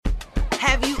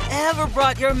Have you ever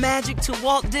brought your magic to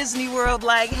Walt Disney World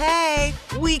like, hey,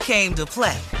 we came to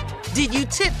play? Did you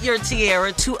tip your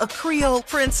tiara to a Creole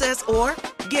princess or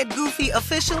get goofy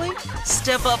officially?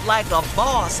 Step up like a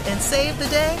boss and save the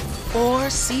day? Or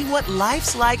see what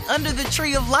life's like under the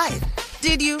tree of life?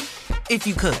 Did you? If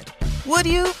you could. Would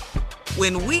you?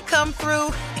 When we come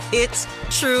through, it's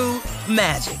true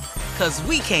magic. 'Cause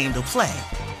we came to play.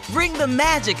 Bring the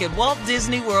magic at Walt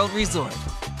Disney World Resort.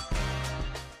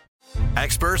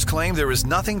 Experts claim there is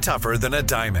nothing tougher than a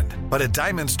diamond. But at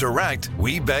Diamonds Direct,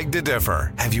 we beg to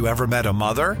differ. Have you ever met a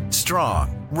mother?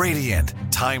 Strong, radiant,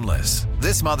 timeless.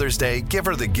 This Mother's Day, give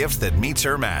her the gift that meets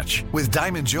her match. With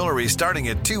diamond jewelry starting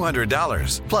at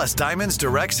 $200. Plus Diamonds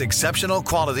Direct's exceptional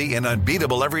quality and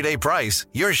unbeatable everyday price,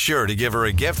 you're sure to give her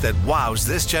a gift that wows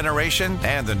this generation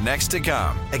and the next to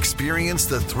come. Experience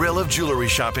the thrill of jewelry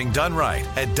shopping done right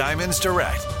at Diamonds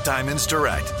Direct. Diamonds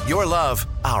Direct. Your love,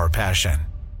 our passion.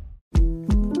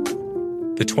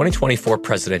 The 2024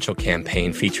 presidential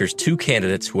campaign features two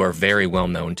candidates who are very well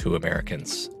known to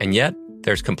Americans. And yet,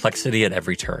 there's complexity at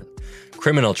every turn.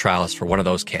 Criminal trials for one of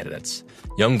those candidates.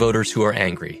 Young voters who are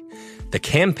angry. The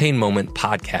Campaign Moment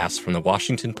podcast from the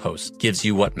Washington Post gives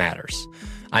you what matters.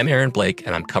 I'm Aaron Blake,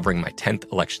 and I'm covering my 10th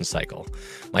election cycle.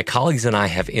 My colleagues and I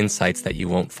have insights that you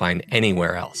won't find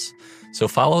anywhere else. So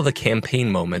follow The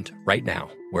Campaign Moment right now,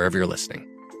 wherever you're listening.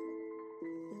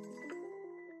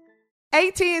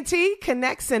 AT&T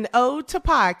connects an ode to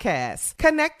podcasts.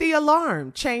 Connect the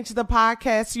alarm. Change the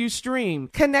podcast you stream.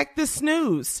 Connect the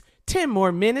snooze. 10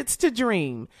 more minutes to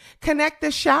dream. Connect the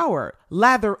shower.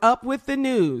 Lather up with the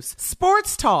news.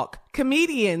 Sports talk,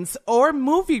 comedians, or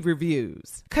movie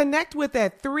reviews. Connect with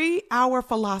that 3-hour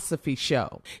philosophy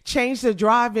show. Change the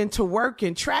drive into work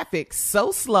in traffic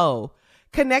so slow.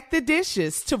 Connect the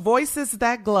dishes to voices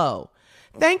that glow.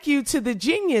 Thank you to the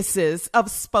geniuses of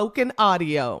spoken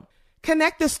audio.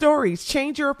 Connect the stories,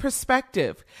 change your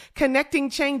perspective. Connecting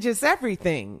changes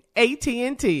everything.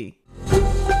 AT&T.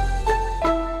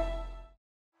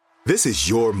 This is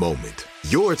your moment,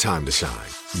 your time to shine,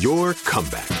 your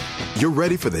comeback. You're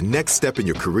ready for the next step in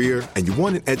your career, and you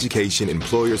want an education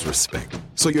employers respect.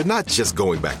 So you're not just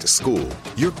going back to school,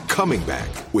 you're coming back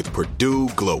with Purdue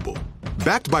Global.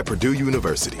 Backed by Purdue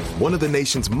University, one of the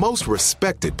nation's most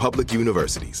respected public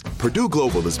universities, Purdue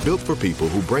Global is built for people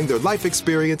who bring their life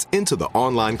experience into the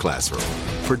online classroom.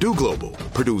 Purdue Global,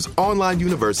 Purdue's online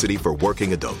university for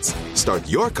working adults. Start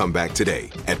your comeback today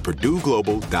at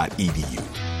purdueglobal.edu.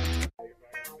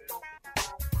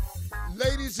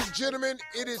 Ladies and gentlemen,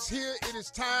 it is here. It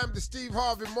is time. The Steve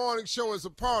Harvey Morning Show is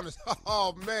upon us.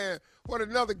 Oh, man, what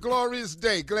another glorious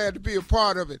day. Glad to be a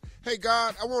part of it. Hey,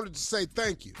 God, I wanted to say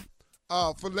thank you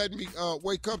for letting me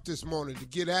wake up this morning to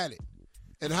get at it.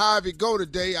 And however it go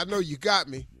today, I know you got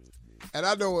me. And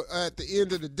I know at the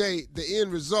end of the day, the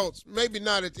end results, maybe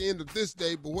not at the end of this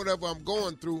day, but whatever I'm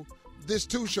going through, this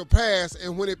too shall pass.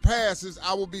 And when it passes,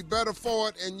 I will be better for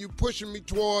it, and you pushing me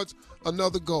towards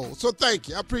another goal. So thank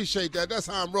you. I appreciate that. That's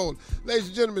how I'm rolling. Ladies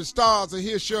and gentlemen, stars are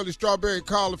here. Shirley Strawberry,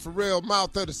 Carla Farrell,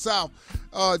 Mouth of the South,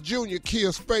 Junior,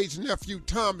 Kia Spades, nephew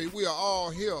Tommy. We are all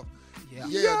here.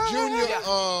 Yeah, Junior,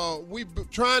 we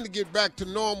trying to get back to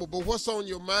normal, but what's on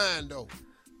your mind, though?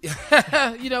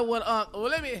 You know what, well,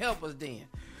 let me help us then.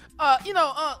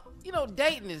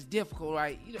 Dating is difficult,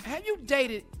 right? Have you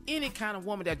dated any kind of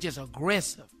woman that's just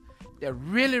aggressive, that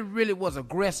really, really was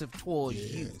aggressive towards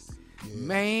you? Yes.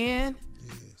 Man,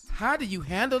 how do you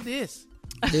handle this?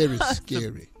 Very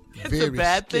scary. It's very a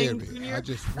bad scary. thing. I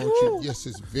just want you. Yes,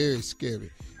 it's very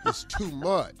scary. It's too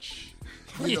much.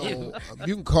 You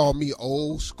can call me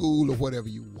old school or whatever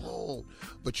you want,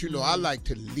 but I like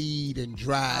to lead and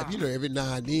drive. Every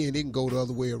now and then it can go the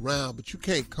other way around, but you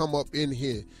can't come up in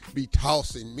here, be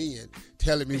tossing me and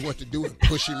telling me what to do and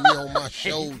pushing me on my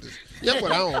shoulders. That's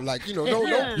what I don't like.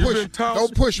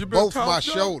 Don't push both my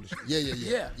shoulders.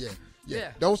 Yeah.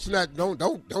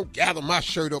 Don't gather my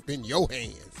shirt up in your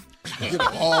hands.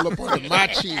 All up under my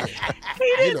chin.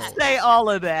 He didn't say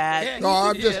all of that. No,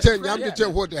 I'm just telling you. I'm just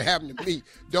telling you what happened to me.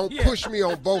 Don't push me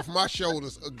on both my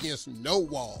shoulders against no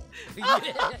wall.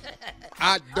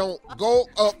 I don't go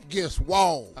up against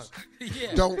walls.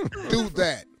 Don't do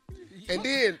that. And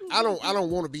then I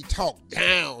don't want to be talked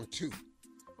down to.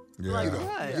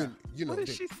 Yeah.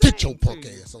 Get your punk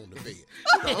ass on the bed.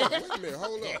 Wait a minute,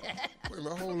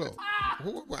 hold up.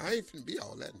 I ain't finna be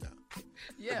all that now.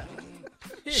 Yeah.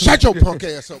 Shut your punk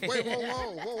ass up. Wait,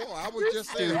 whoa. I was just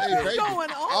saying, hey, baby.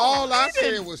 All I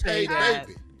said was, hey,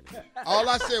 baby. All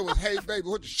I said was, hey, baby.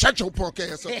 Shut your punk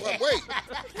ass up. Wait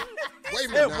a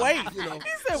minute now. Wait.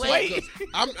 He said wait.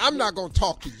 I'm not gonna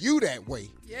talk to you that way.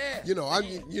 Yeah.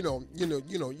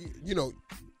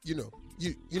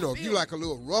 you know, if you like a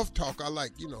little rough talk, I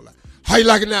like, you know, like, how you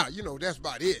like it now? You know, that's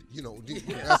about it. You know,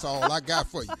 that's all I got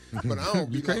for you. But I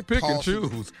don't be You can't like pick and tossing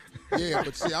choose. Yeah,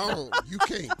 but see, you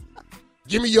can't.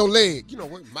 Give me your leg. You know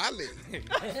what? My leg.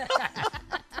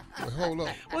 Well, hold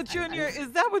on. Well, Junior,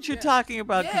 is that what you're talking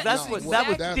about? Because that was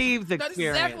Steve's That's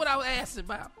experience. exactly what I was asking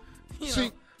about.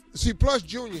 See, plus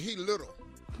Junior, he little.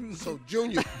 So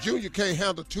Junior can't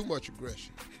handle too much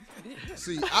aggression.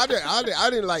 See, I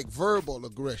didn't like verbal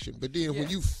aggression, but then when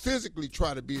you physically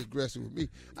try to be aggressive with me,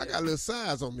 I got a little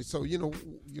size on me. So you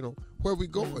know where we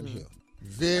going here?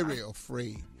 Very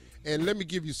afraid. And let me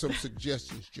give you some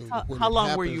suggestions, Junior. How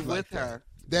long were you with her?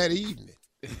 That evening.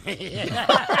 You're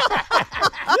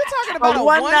talking about a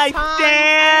one-night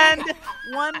stand.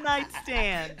 One-night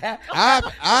stand.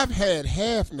 I've had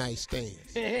half-night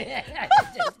stands.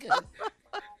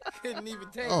 Couldn't even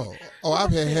take it.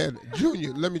 I've had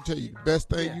Junior, let me tell you, the best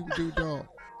thing you can do, dog,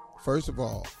 first of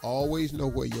all, always know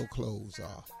where your clothes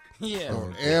are. Yeah.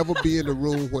 Don't ever be in the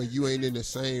room where you ain't in the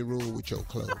same room with your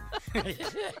clothes.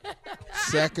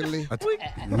 Secondly,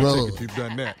 run. You've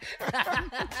done that.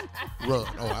 Run.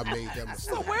 I made that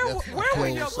mistake. So where were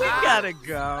you? We gotta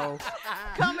go.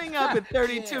 Coming up at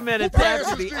 32 minutes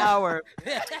after the hour,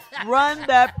 run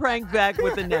that prank back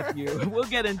with the nephew. We'll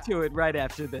get into it right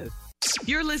after this.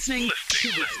 You're listening to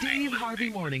the Steve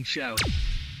Harvey Morning Show.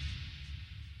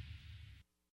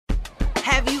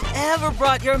 Have you ever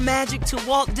brought your magic to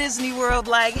Walt Disney World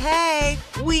like, hey,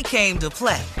 we came to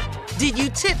play? Did you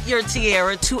tip your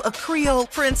tiara to a Creole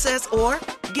princess or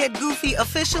get goofy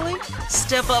officially?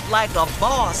 Step up like a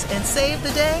boss and save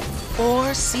the day?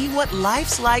 Or see what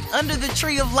life's like under the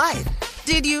tree of life?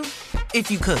 Did you?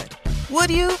 If you could. Would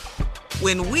you?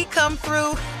 When we come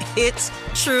through, it's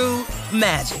true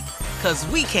magic. 'Cause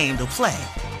we came to play.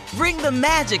 Bring the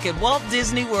magic at Walt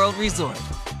Disney World Resort.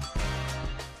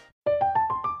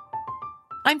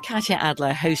 I'm Katya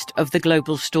Adler, host of The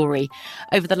Global Story.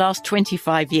 Over the last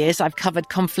 25 years, I've covered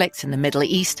conflicts in the Middle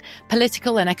East,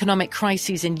 political and economic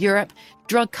crises in Europe,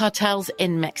 drug cartels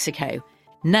in Mexico.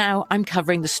 Now I'm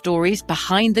covering the stories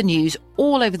behind the news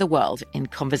all over the world in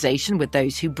conversation with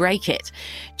those who break it.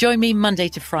 Join me Monday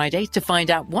to Friday to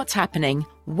find out what's happening,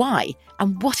 why,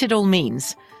 and what it all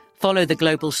means. Follow The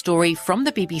Global Story from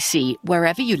the BBC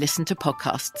wherever you listen to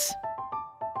podcasts.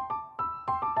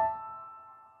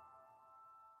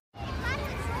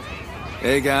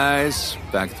 Hey guys,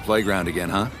 back at the playground again,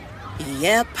 huh?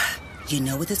 Yep. You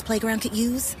know what this playground could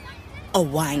use? A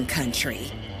wine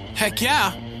country. Heck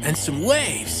yeah, and some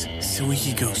waves so we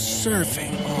could go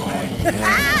surfing. Oh,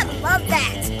 I love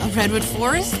that. A redwood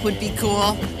forest would be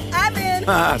cool. I'm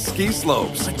in. Ski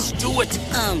slopes. Let's do it.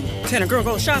 Can a girl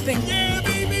go shopping? Yeah,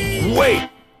 baby. Wait!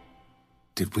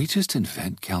 Did we just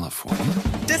invent California?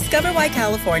 Discover why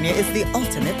California is the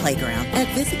ultimate playground at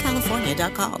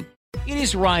visitcalifornia.com. It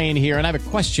is Ryan here, and I have a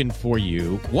question for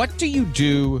you. What do you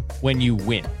do when you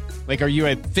win? Like, are you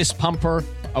a fist pumper,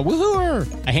 a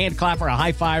woohooer, a hand clapper, a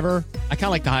high fiver? I kind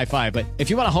of like the high five, but if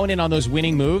you want to hone in on those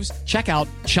winning moves, check out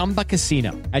Chumba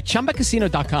Casino. At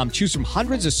ChumbaCasino.com, choose from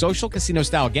hundreds of social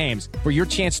casino-style games for your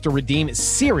chance to redeem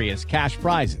serious cash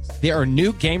prizes. There are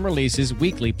new game releases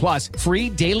weekly, plus free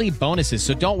daily bonuses,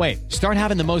 so don't wait. Start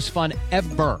having the most fun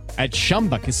ever at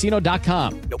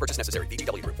ChumbaCasino.com. No purchase necessary.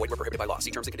 VGW. Void where prohibited by law.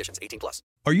 See terms and conditions. 18+.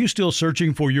 Are you still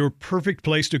searching for your perfect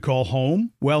place to call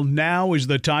home? Well, now is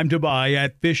the time to buy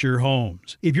at Fisher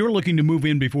Homes. If you're looking to move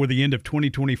in before the end of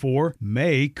 2024,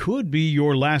 May could be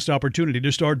your last opportunity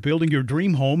to start building your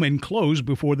dream home and close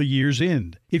before the year's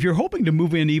end. If you're hoping to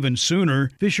move in even sooner,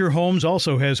 Fisher Homes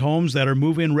also has homes that are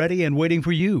move-in ready and waiting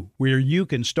for you, where you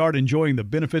can start enjoying the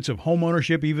benefits of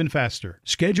homeownership even faster.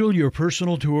 Schedule your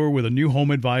personal tour with a new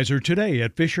home advisor today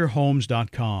at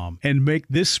FisherHomes.com and make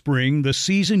this spring the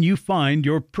season you find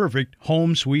your perfect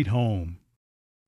home sweet home.